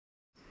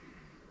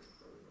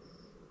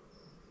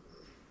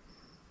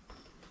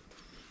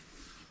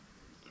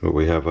What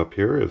we have up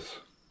here is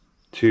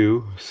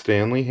two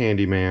Stanley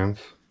Handymans.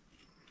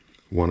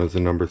 One is a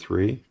number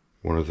 3,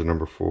 one is a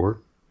number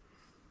 4.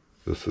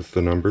 This is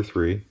the number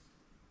 3.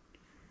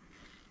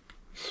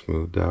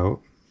 Smoothed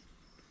out.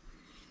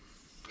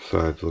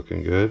 Sides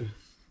looking good.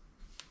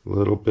 A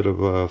little bit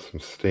of some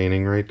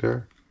staining right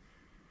there.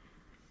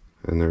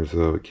 And there's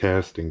a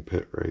casting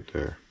pit right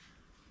there.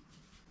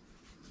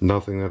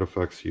 Nothing that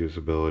affects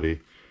usability.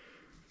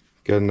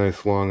 Got a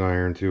nice long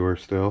iron to her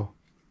still.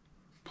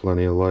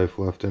 Plenty of life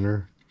left in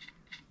her.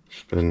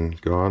 It's been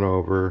gone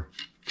over,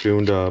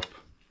 tuned up.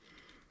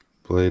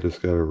 Blade has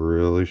got a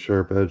really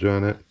sharp edge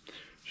on it.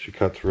 She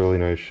cuts really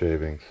nice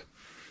shavings.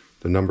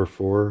 The number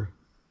 4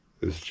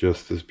 is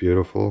just as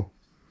beautiful.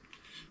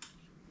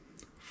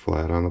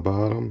 Flat on the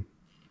bottom.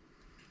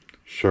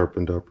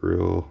 Sharpened up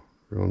real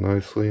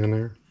nicely in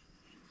there.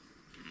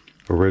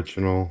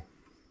 Original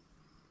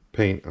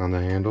paint on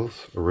the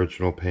handles.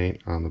 Original paint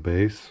on the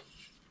base.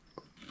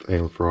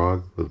 And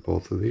frog with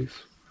both of these.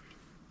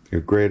 A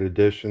great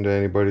addition to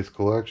anybody's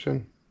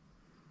collection.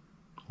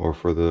 Or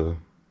for the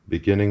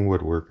beginning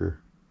woodworker.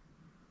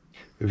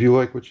 If you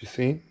like what you've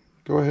seen,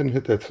 go ahead and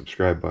hit that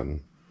subscribe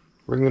button.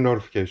 Ring the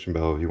notification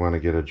bell if you want to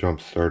get a jump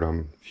start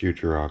on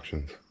future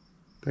auctions.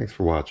 Thanks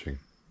for watching.